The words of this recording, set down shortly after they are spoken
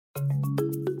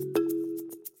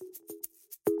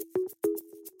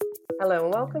Hello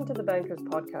and welcome to the Bankers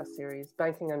podcast series,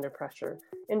 Banking Under Pressure,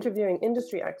 interviewing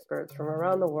industry experts from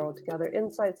around the world to gather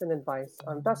insights and advice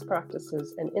on best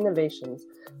practices and innovations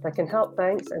that can help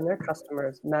banks and their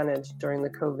customers manage during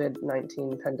the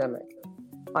COVID-19 pandemic.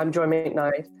 I'm Joy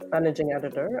McKnight, Managing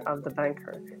Editor of The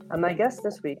Banker, and my guest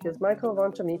this week is Michael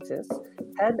Vontomitis,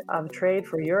 Head of Trade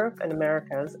for Europe and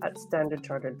Americas at Standard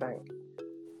Chartered Bank.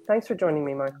 Thanks for joining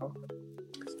me, Michael.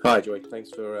 Hi, Joy. Thanks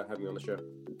for having me on the show.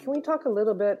 Can we talk a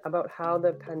little bit about how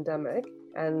the pandemic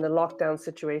and the lockdown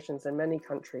situations in many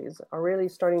countries are really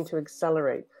starting to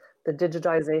accelerate the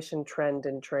digitization trend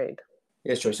in trade?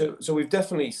 Yes, Joy. So we've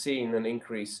definitely seen an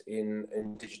increase in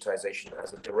digitization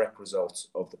as a direct result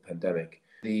of the pandemic.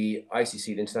 The ICC,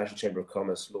 the International Chamber of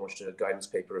Commerce, launched a guidance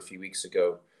paper a few weeks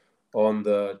ago on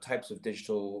the types of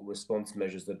digital response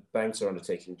measures that banks are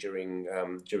undertaking during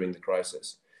the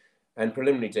crisis. And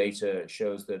preliminary data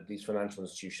shows that these financial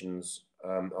institutions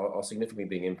are significantly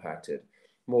being impacted.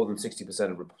 More than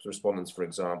 60% of respondents, for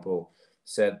example,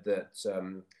 said that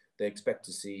they expect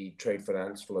to see trade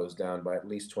finance flows down by at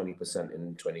least 20%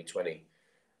 in 2020.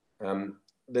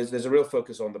 There's a real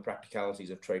focus on the practicalities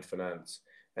of trade finance.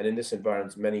 And in this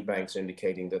environment, many banks are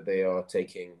indicating that they are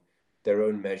taking their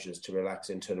own measures to relax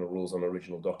internal rules on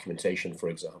original documentation, for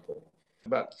example.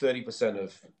 About 30%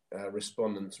 of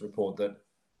respondents report that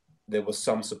there was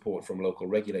some support from local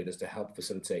regulators to help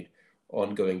facilitate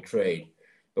ongoing trade.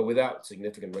 But without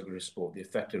significant regulatory support, the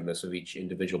effectiveness of each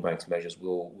individual bank's measures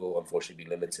will unfortunately be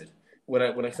limited. When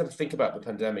I kind of think about the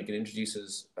pandemic, it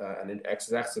introduces and it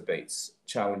exacerbates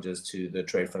challenges to the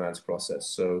trade finance process.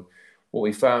 So what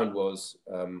we found was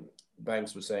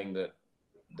banks were saying that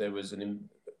there was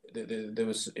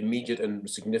immediate and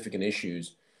significant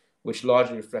issues, which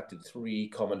largely reflected three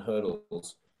common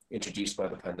hurdles introduced by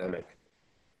the pandemic.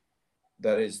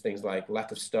 That is things like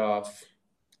lack of staff,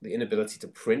 the inability to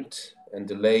print, and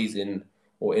delays in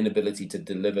or inability to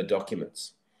deliver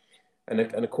documents. And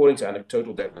according to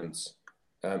anecdotal evidence,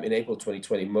 in April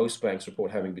 2020, most banks report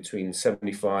having between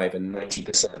 75 and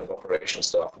 90% of operational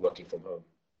staff working from home.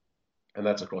 And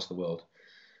that's across the world.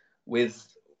 With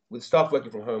staff working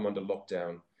from home under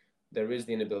lockdown, there is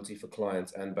the inability for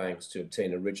clients and banks to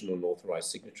obtain original and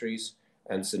authorized signatories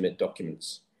and submit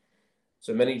documents.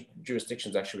 So many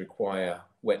jurisdictions actually require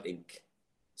wet ink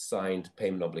signed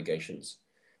payment obligations.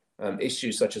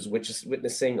 Issues such as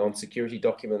witnessing on security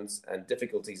documents and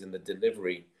difficulties in the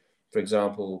delivery. For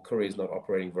example, couriers not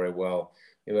operating very well.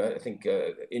 I think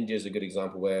India is a good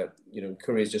example where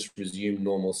couriers just resumed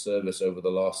normal service over the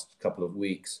last couple of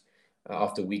weeks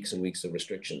after weeks and weeks of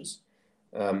restrictions.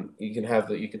 You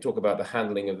can talk about the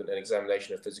handling of an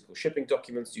examination of physical shipping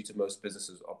documents due to most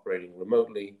businesses operating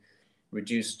remotely,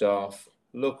 reduced staff,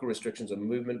 local restrictions on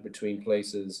movement between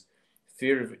places,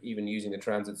 fear of even using the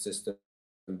transit system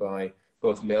by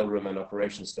both mailroom and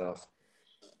operation staff,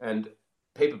 and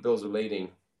paper bills of lading.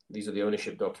 These are the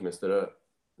ownership documents that are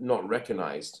not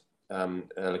recognized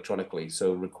electronically,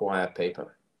 so require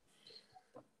paper.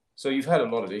 So you've had a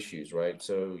lot of issues, right?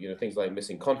 So, things like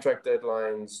missing contract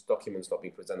deadlines, documents not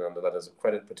being presented under letters of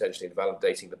credit, potentially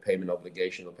invalidating the payment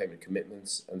obligation or payment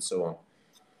commitments, and so on.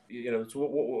 So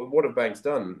what have banks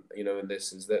done, in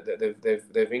this is that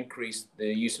they've increased the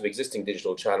use of existing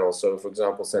digital channels. So, for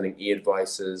example, sending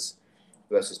e-advices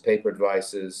versus paper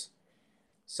advices.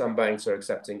 Some banks are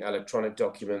accepting electronic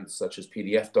documents, such as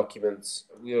PDF documents.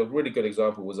 A really good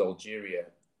example was Algeria.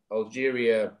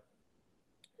 Algeria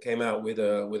came out with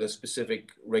a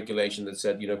specific regulation that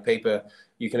said, paper,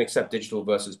 you can accept digital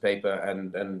versus paper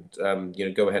and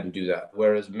go ahead and do that.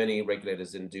 Whereas many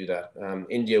regulators didn't do that.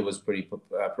 India was pretty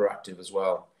proactive as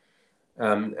well.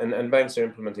 And banks are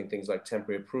implementing things like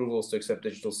temporary approvals to accept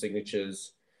digital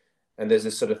signatures. And there's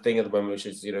this sort of thing at the moment, which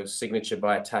is, signature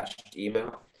by attached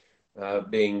email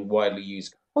being widely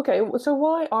used. Okay, so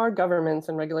why are governments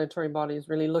and regulatory bodies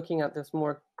really looking at this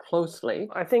more closely?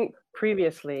 I think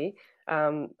previously,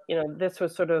 this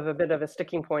was sort of a bit of a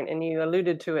sticking point, and you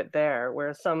alluded to it there,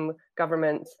 where some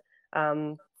governments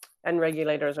and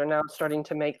regulators are now starting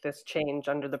to make this change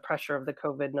under the pressure of the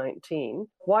COVID-19.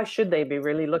 Why should they be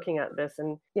really looking at this?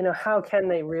 And, how can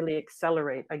they really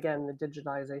accelerate, again, the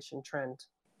digitization trend?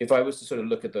 If I was to sort of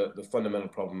look at the fundamental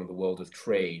problem of the world of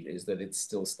trade, is that it's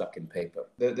still stuck in paper.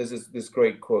 There's this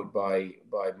great quote by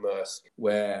Maersk,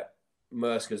 where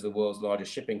Maersk, as the world's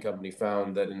largest shipping company,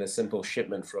 found that in a simple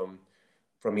shipment from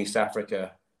East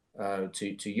Africa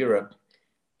to Europe,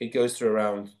 it goes through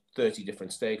around 30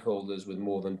 different stakeholders with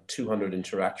more than 200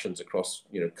 interactions across,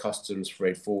 customs,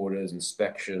 freight forwarders,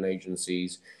 inspection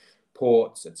agencies,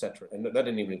 ports, etc. And that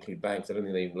didn't even include banks. I don't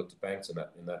think they even looked at banks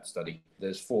in that study.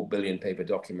 There's 4 billion paper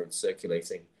documents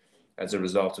circulating as a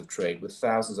result of trade, with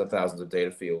thousands and thousands of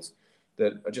data fields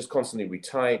that are just constantly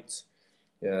retyped.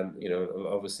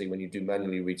 Obviously, when you do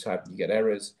manually retype, you get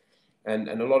errors, and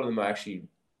a lot of them are actually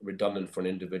redundant for an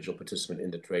individual participant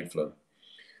in the trade flow.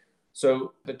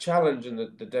 So the challenge and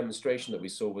the demonstration that we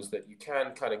saw was that you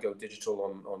can kind of go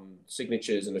digital on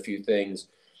signatures and a few things,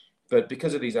 but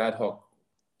because of these ad hoc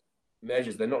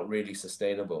measures, they're not really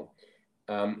sustainable.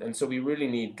 And so we really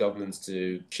need governments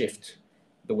to shift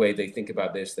the way they think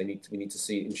about this. We need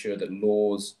to ensure that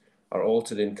laws are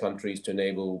altered in countries to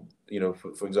enable,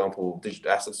 for example,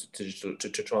 assets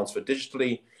to transfer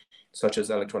digitally, such as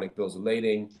electronic bills of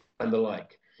lading and the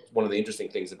like. One of the interesting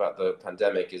things about the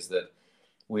pandemic is that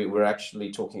we're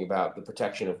actually talking about the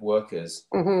protection of workers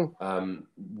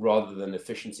rather than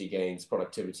efficiency gains,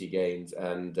 productivity gains,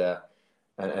 and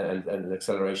an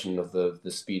acceleration of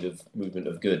the speed of movement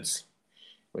of goods,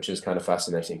 which is kind of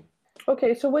fascinating.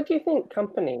 Okay, so what do you think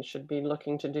companies should be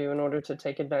looking to do in order to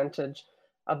take advantage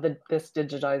of this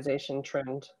digitization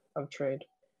trend of trade?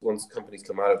 Once companies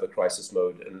come out of the crisis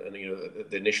mode, and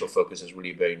the initial focus has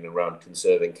really been around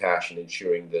conserving cash and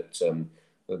ensuring that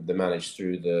they manage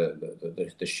through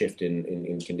the shift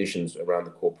in conditions around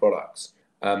the core products.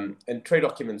 And trade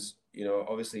documents,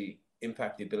 obviously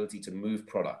impact the ability to move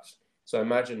products. So I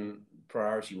imagine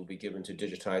priority will be given to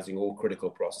digitizing all critical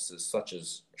processes such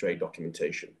as trade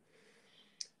documentation.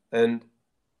 And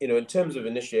in terms of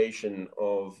initiation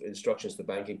of instructions to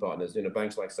banking partners,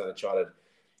 banks like Standard Chartered,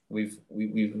 we've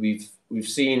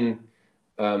seen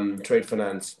trade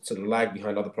finance sort of lag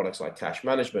behind other products like cash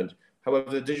management.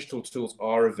 However, the digital tools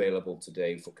are available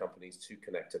today for companies to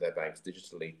connect to their banks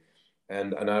digitally.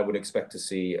 And I would expect to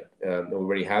see, we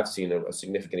already have seen a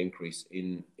significant increase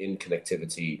in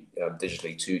connectivity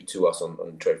digitally to us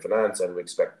on trade finance, and we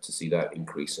expect to see that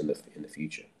increase in the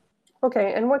future.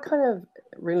 Okay, and what kind of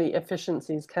really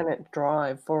efficiencies can it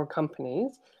drive for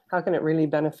companies? How can it really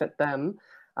benefit them?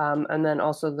 And then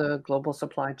also the global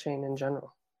supply chain in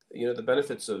general? The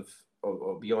benefits of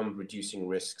beyond reducing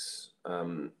risks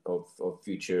of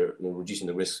future, reducing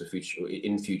the risks of future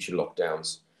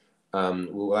lockdowns,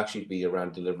 will actually be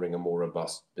around delivering a more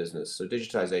robust business. So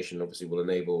digitization obviously will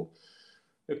enable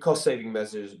cost-saving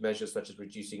measures such as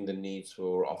reducing the needs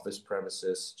for office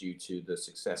premises due to the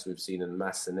success we've seen in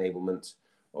mass enablement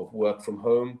of work from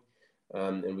home.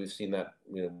 And we've seen that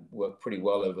work pretty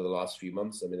well over the last few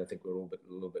months. I mean, I think we're all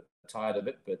a little bit tired of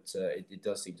it, but it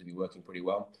does seem to be working pretty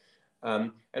well.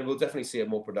 And we'll definitely see a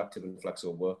more productive and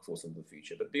flexible workforce in the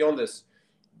future. But beyond this,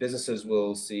 businesses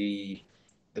will see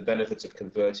the benefits of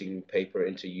converting paper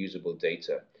into usable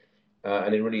data.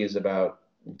 And it really is about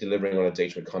delivering on a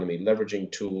data economy,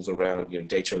 leveraging tools around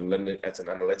data and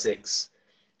analytics,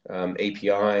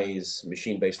 APIs,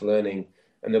 machine-based learning.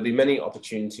 And there'll be many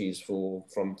opportunities from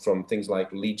things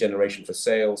like lead generation for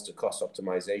sales to cost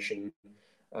optimization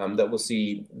that we'll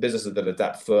see businesses that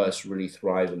adapt first really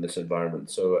thrive in this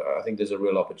environment. So I think there's a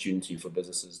real opportunity for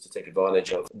businesses to take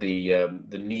advantage of the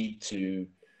need to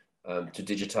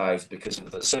digitize because of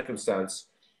the circumstance,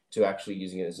 to actually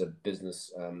using it as a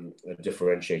business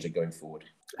differentiator going forward.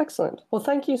 Excellent. Well,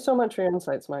 thank you so much for your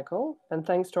insights, Michael. And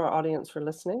thanks to our audience for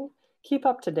listening. Keep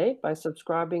up to date by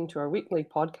subscribing to our weekly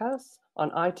podcasts on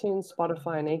iTunes,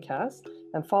 Spotify, and Acast,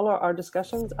 and follow our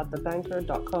discussions at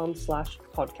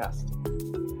thebanker.com/podcast.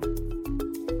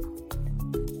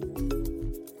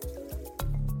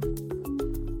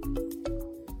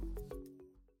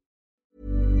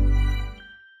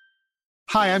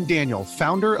 Hi, I'm Daniel,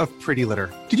 founder of Pretty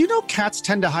Litter. Did you know cats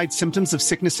tend to hide symptoms of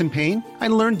sickness and pain? I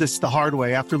learned this the hard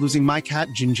way after losing my cat,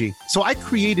 Gingy. So I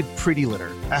created Pretty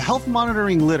Litter, a health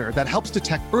monitoring litter that helps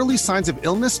detect early signs of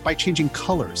illness by changing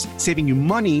colors, saving you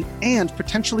money and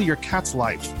potentially your cat's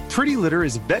life. Pretty Litter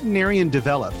is veterinarian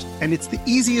developed, and it's the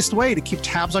easiest way to keep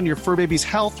tabs on your fur baby's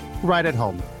health right at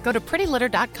home. Go to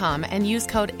prettylitter.com and use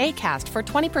code ACAST for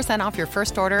 20% off your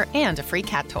first order and a free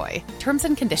cat toy. Terms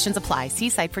and conditions apply. See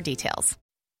site for details.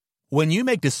 When you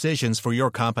make decisions for your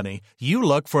company, you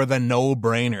look for the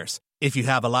no-brainers. If you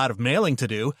have a lot of mailing to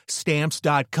do,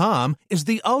 Stamps.com is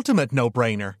the ultimate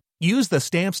no-brainer. Use the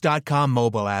Stamps.com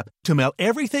mobile app to mail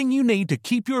everything you need to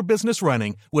keep your business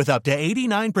running with up to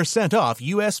 89% off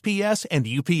USPS and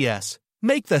UPS.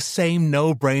 Make the same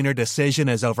no-brainer decision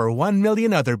as over 1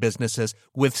 million other businesses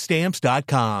with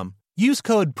Stamps.com. Use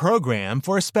code PROGRAM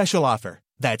for a special offer.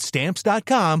 That's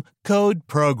Stamps.com, code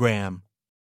PROGRAM.